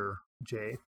chapter,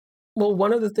 Jay? Well,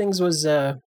 one of the things was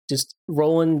just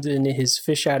Roland and his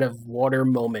fish out of water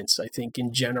moments, I think,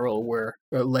 in general, were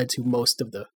led to most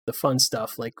of the fun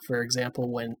stuff. Like, for example,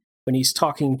 when he's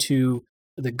talking to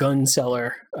the gun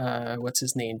seller, what's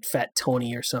his name? Fat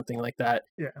Tony or something like that.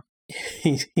 Yeah.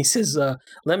 He says,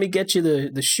 let me get you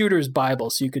the shooter's Bible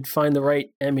so you could find the right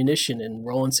ammunition. And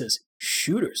Roland says,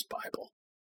 shooter's Bible?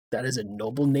 That is a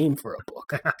noble name for a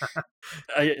book.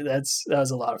 That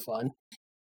was a lot of fun.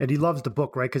 And he loves the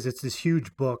book, right? Because it's this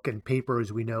huge book, and paper,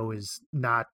 as we know, is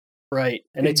not... Right,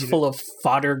 and it's full of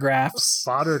photographs.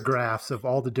 Photographs of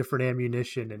all the different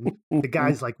ammunition. And the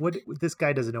guy's like, "What? This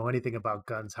guy doesn't know anything about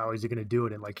guns. How is he going to do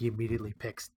it?" And like, he immediately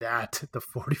picks that, the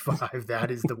 45. That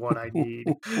is the one I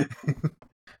need.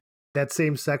 That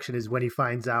same section is when he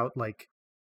finds out, like,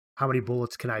 how many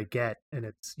bullets can I get? And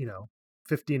it's,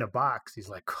 50 in a box. He's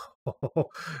like, oh,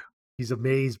 he's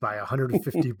amazed by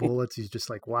 150 bullets. He's just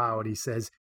like, wow. And he says,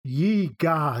 ye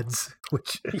gods,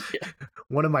 which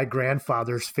one of my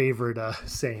grandfather's favorite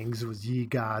sayings was ye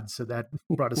gods. So that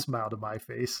brought a smile to my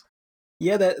face.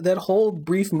 Yeah, that whole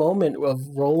brief moment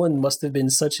of Roland must have been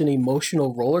such an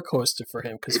emotional roller coaster for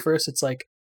him. Because first it's like,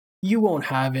 you won't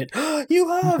have it. You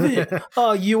have it.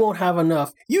 Oh, you won't have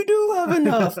enough. You do have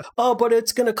enough. Oh, but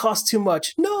it's going to cost too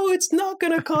much. No, it's not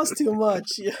going to cost too much.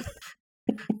 Yeah.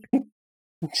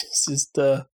 Just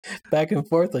back and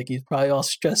forth, like he's probably all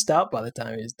stressed out by the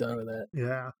time he's done with that.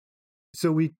 Yeah.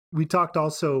 So we talked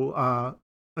also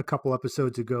a couple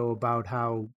episodes ago about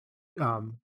how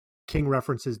King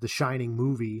references the Shining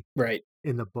movie right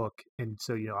in the book, and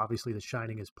so obviously the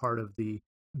Shining is part of the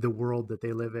world that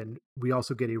they live in. We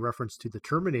also get a reference to the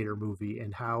Terminator movie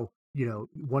and how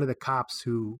one of the cops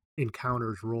who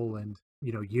encounters Roland,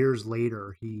 years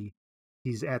later,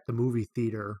 he's at the movie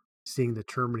theater seeing the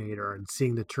Terminator and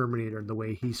the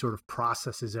way he sort of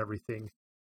processes everything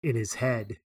in his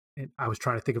head. And I was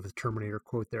trying to think of the Terminator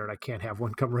quote there, and I can't have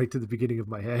one come right to the beginning of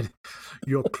my head.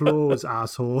 Your clothes,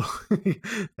 asshole.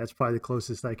 That's probably the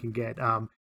closest I can get.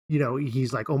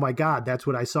 He's like, oh my God, that's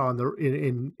what I saw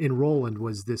in Roland,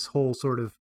 was this whole sort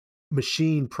of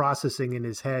machine processing in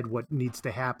his head what needs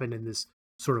to happen, in this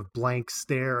sort of blank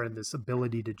stare and this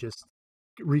ability to just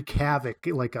wreak havoc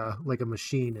like a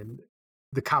machine. And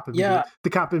the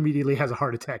cop immediately has a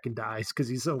heart attack and dies because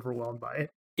he's overwhelmed by it.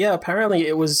 Yeah, apparently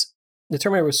the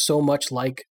Terminator was so much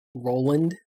like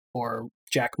Roland or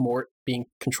Jack Mort being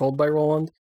controlled by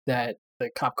Roland that the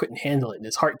cop couldn't handle it and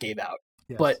his heart gave out.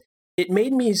 Yes. But it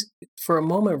made me, for a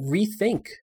moment, rethink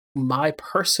my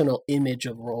personal image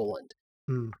of Roland.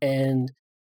 And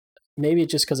maybe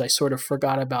it's just because I sort of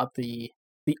forgot about the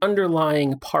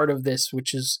underlying part of this,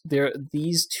 which is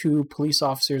these two police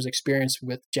officers' experience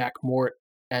with Jack Mort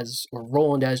or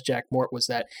Roland as Jack Mort was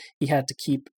that he had to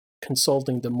keep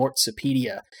consulting the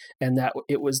Mortsopedia, and that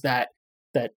it was that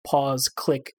pause,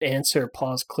 click, answer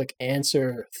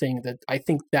thing that I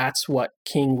think that's what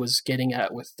King was getting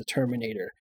at with the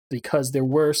Terminator. Because there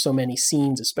were so many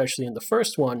scenes, especially in the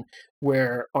first one,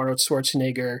 where Arnold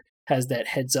Schwarzenegger has that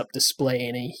heads-up display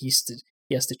and he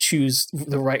has to choose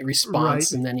the right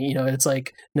response. Right. And then, it's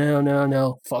like,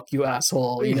 no, fuck you,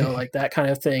 asshole, like that kind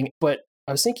of thing. But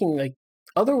I was thinking, like,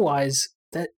 otherwise,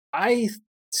 that I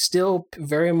still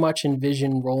very much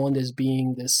envision Roland as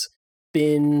being this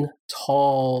thin,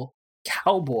 tall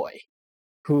cowboy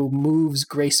who moves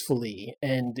gracefully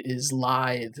and is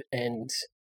lithe and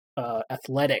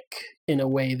athletic in a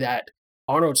way that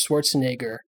Arnold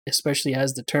Schwarzenegger, especially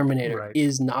as the Terminator, Right.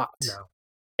 is not. No.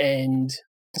 And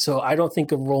so I don't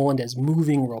think of Roland as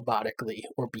moving robotically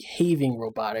or behaving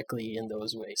robotically in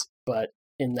those ways. But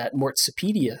in that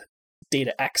Mortcipedia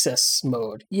data access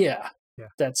mode, yeah.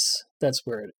 That's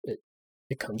where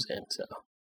it comes in. So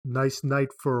Nice night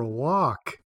for a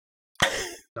walk.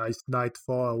 Nice night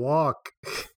for a walk.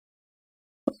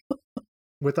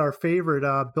 With our favorite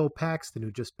Bill Paxton,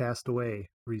 who just passed away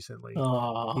recently.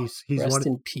 He's rest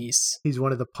in peace. He's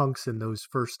one of the punks in those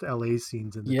first LA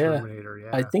scenes in the Terminator. Yeah,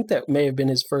 I think that may have been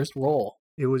his first role.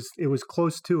 It was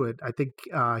close to it. I think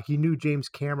he knew James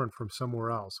Cameron from somewhere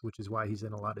else, which is why he's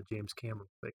in a lot of James Cameron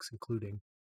flicks, including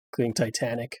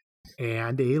Titanic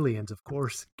and Aliens, of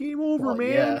course. Game over, Well, man.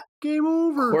 yeah. Game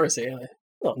over. Of course, Alien.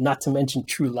 Well, not to mention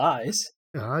True Lies.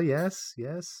 Yes.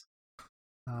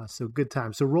 So good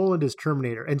time. So Roland is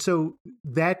Terminator. And so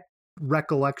that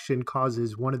recollection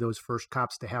causes one of those first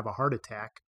cops to have a heart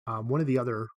attack. One of the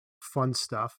other fun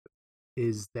stuff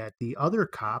is that the other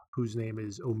cop, whose name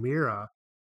is O'Meara,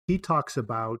 he talks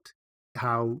about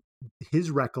how his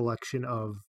recollection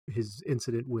of his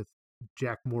incident with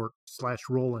Jack Mort /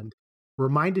 Roland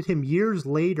reminded him years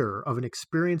later of an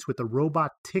experience with a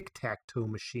robot tic-tac-toe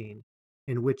machine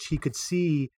in which he could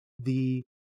see the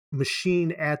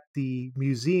machine at the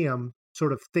museum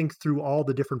sort of think through all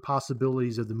the different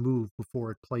possibilities of the move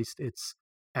before it placed its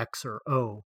X or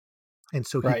O. And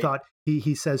so he thought,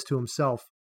 he says to himself,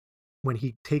 when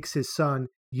he takes his son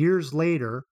years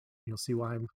later, you'll see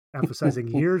why I'm emphasizing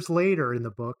years later in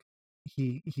the book,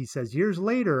 he says years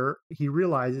later, he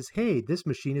realizes, hey, this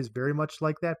machine is very much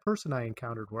like that person I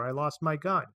encountered where I lost my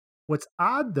gun. What's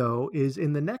odd, though, is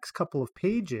in the next couple of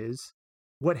pages,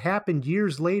 what happened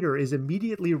years later is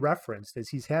immediately referenced as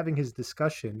he's having his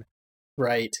discussion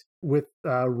with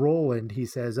Roland. He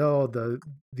says, oh,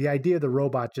 the idea of the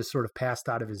robot just sort of passed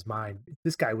out of his mind.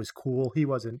 This guy was cool. He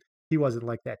wasn't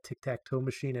like that tic-tac-toe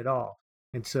machine at all.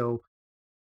 And so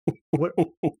what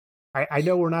I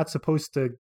know we're not supposed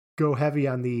to go heavy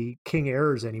on the King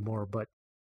errors anymore, but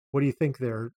what do you think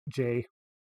there, Jay?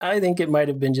 I think it might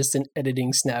have been just an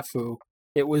editing snafu.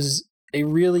 It was a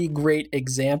really great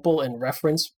example and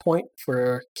reference point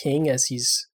for King as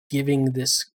he's giving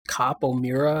this cop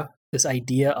O'Meara this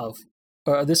idea of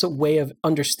this way of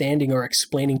understanding or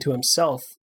explaining to himself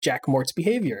Jack Mort's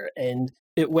behavior. And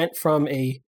it went from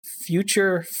a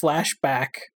future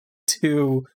flashback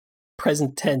to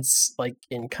present tense, like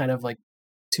in kind of like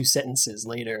 2 sentences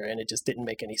later, and it just didn't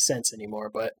make any sense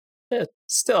anymore. But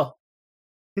still.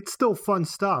 It's still fun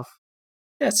stuff.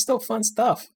 Yeah, it's still fun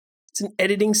stuff. It's an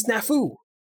editing snafu.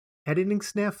 Editing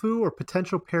snafu or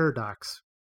potential paradox?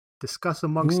 Discuss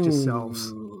amongst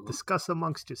yourselves. Discuss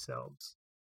amongst yourselves.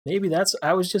 Maybe that's,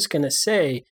 I was just going to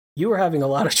say, you were having a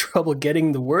lot of trouble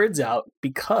getting the words out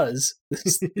because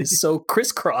this is so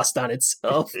crisscrossed on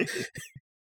itself.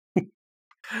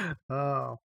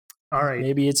 Oh, all right.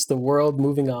 Maybe it's the world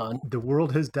moving on. The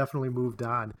world has definitely moved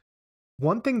on.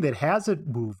 One thing that hasn't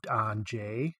moved on,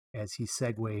 Jay, as he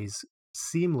segues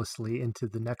seamlessly into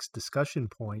the next discussion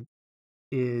point,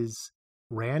 is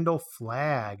Randall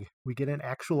Flagg. We get an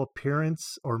actual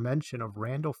appearance or mention of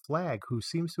Randall Flagg, who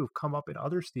seems to have come up in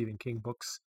other Stephen King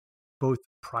books, both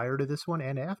prior to this one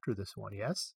and after this one,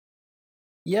 yes?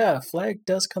 Yeah, Flagg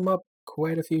does come up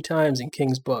quite a few times in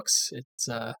King's books. It's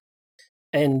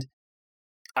and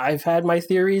I've had my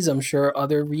theories. I'm sure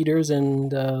other readers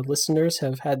and listeners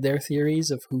have had their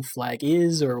theories of who Flagg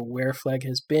is or where Flagg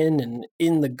has been. And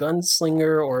in the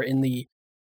Gunslinger or in the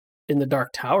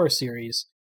Dark Tower series,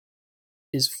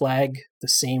 is Flagg the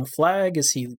same Flagg?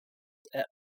 Is he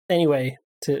anyway?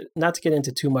 Not to get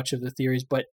into too much of the theories,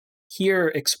 but here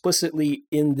explicitly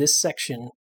in this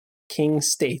section, King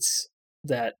states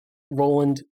that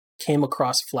Roland came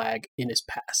across Flagg in his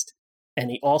past, and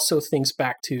he also thinks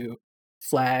back to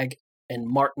Flagg and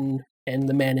Martin and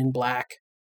the Man in Black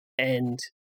and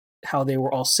how they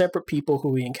were all separate people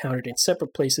who he encountered in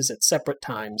separate places at separate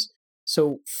times.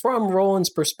 So from Roland's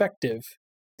perspective,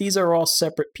 these are all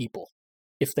separate people.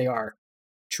 If they are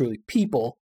truly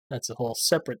people, that's a whole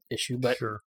separate issue. But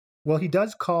sure. Well, he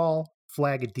does call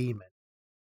Flagg a demon.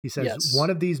 He says, yes.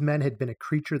 One of these men had been a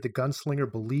creature the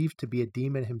Gunslinger believed to be a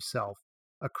demon himself,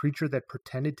 a creature that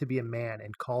pretended to be a man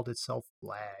and called itself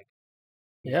Flagg.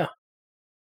 Yeah.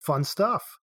 Fun stuff.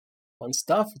 Fun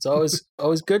stuff. It's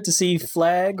always good to see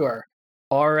Flagg or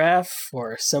RF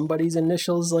or somebody's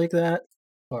initials like that,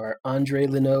 or Andre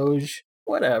Linoge,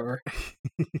 whatever.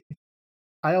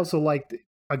 I also liked,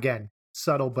 again,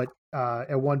 subtle, but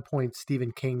at one point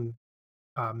Stephen King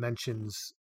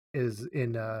mentions is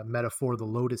in a metaphor the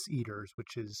Lotus Eaters,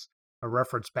 which is a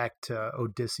reference back to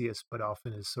Odysseus, but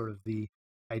often is sort of the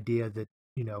idea that,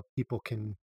 people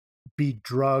can be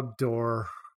drugged or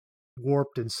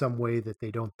warped in some way that they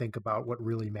don't think about what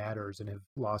really matters and have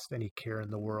lost any care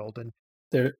in the world. And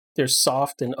they're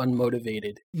soft and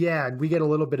unmotivated. yeah, and we get a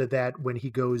little bit of that when he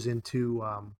goes into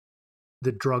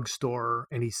the drugstore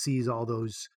and he sees all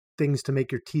those things to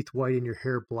make your teeth white and your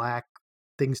hair black,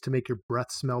 things to make your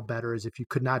breath smell better, as if you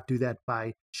could not do that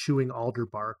by chewing alder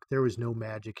bark. There was no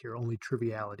magic here, only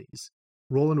trivialities.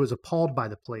 Roland was appalled by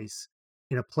the place.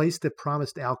 In a place that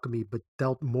promised alchemy but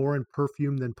dealt more in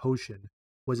perfume than potion,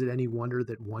 was it any wonder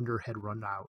that wonder had run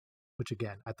out? Which,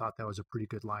 again, I thought that was a pretty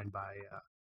good line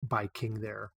by King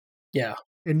there. Yeah.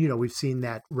 And, we've seen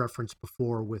that reference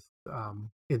before with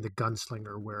in The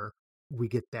Gunslinger, where we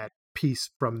get that piece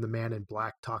from the Man in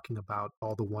Black talking about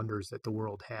all the wonders that the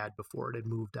world had before it had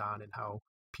moved on and how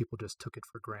people just took it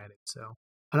for granted. So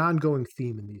an ongoing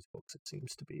theme in these books, it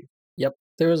seems to be. Yep.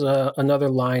 There was another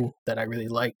line that I really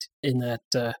liked in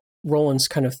that Roland's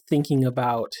kind of thinking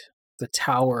about the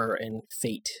tower and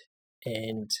fate.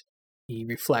 And he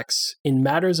reflects, in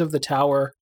matters of the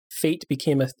tower, fate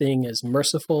became a thing as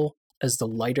merciful as the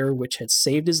lighter which had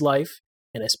saved his life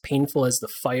and as painful as the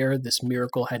fire this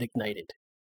miracle had ignited.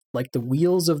 Like the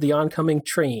wheels of the oncoming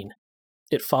train,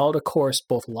 it followed a course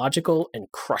both logical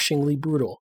and crushingly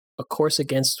brutal, a course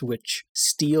against which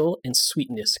steel and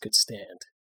sweetness could stand.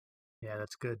 Yeah,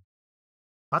 that's good.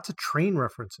 Lots of train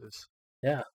references.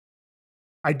 Yeah.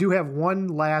 I do have one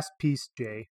last piece,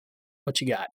 Jay. What you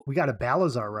got? We got a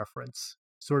Balazar reference,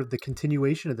 sort of the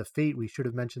continuation of the Fate. We should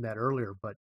have mentioned that earlier,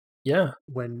 but yeah,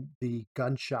 when the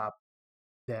gun shop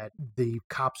that the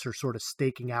cops are sort of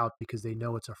staking out because they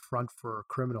know it's a front for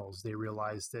criminals, they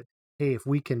realize that, hey, if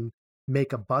we can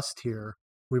make a bust here,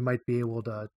 we might be able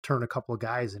to turn a couple of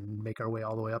guys and make our way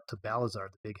all the way up to Balazar,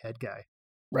 the big head guy.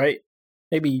 Right.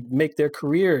 Maybe make their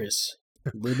careers.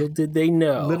 Little did they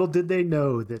know. Little did they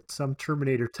know that some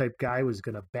Terminator type guy was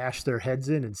going to bash their heads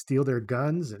in and steal their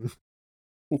guns and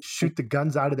shoot the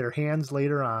guns out of their hands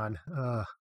later on.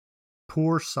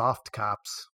 Poor soft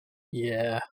cops.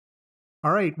 Yeah.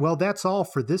 All right. Well, that's all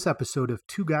for this episode of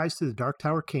Two Guys to the Dark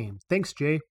Tower Came. Thanks,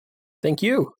 Jay. Thank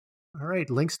you. All right.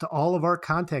 Links to all of our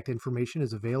contact information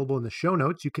is available in the show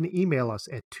notes. You can email us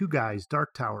at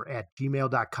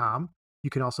twoguysdarktower@gmail.com. You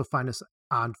can also find us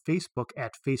on Facebook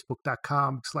at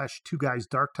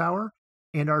facebook.com/twoguysdarktower.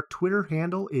 And our Twitter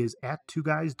handle is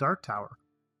 @twoguysdarktower.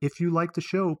 If you like the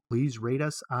show, please rate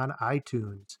us on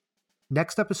iTunes.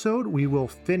 Next episode, we will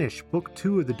finish Book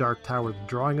 2 of The Dark Tower, The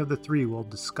Drawing of the Three. We'll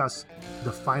discuss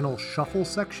the final shuffle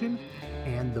section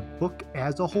and the book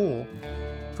as a whole.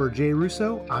 For Jay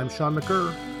Russo, I'm Sean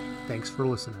McCurr. Thanks for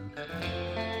listening.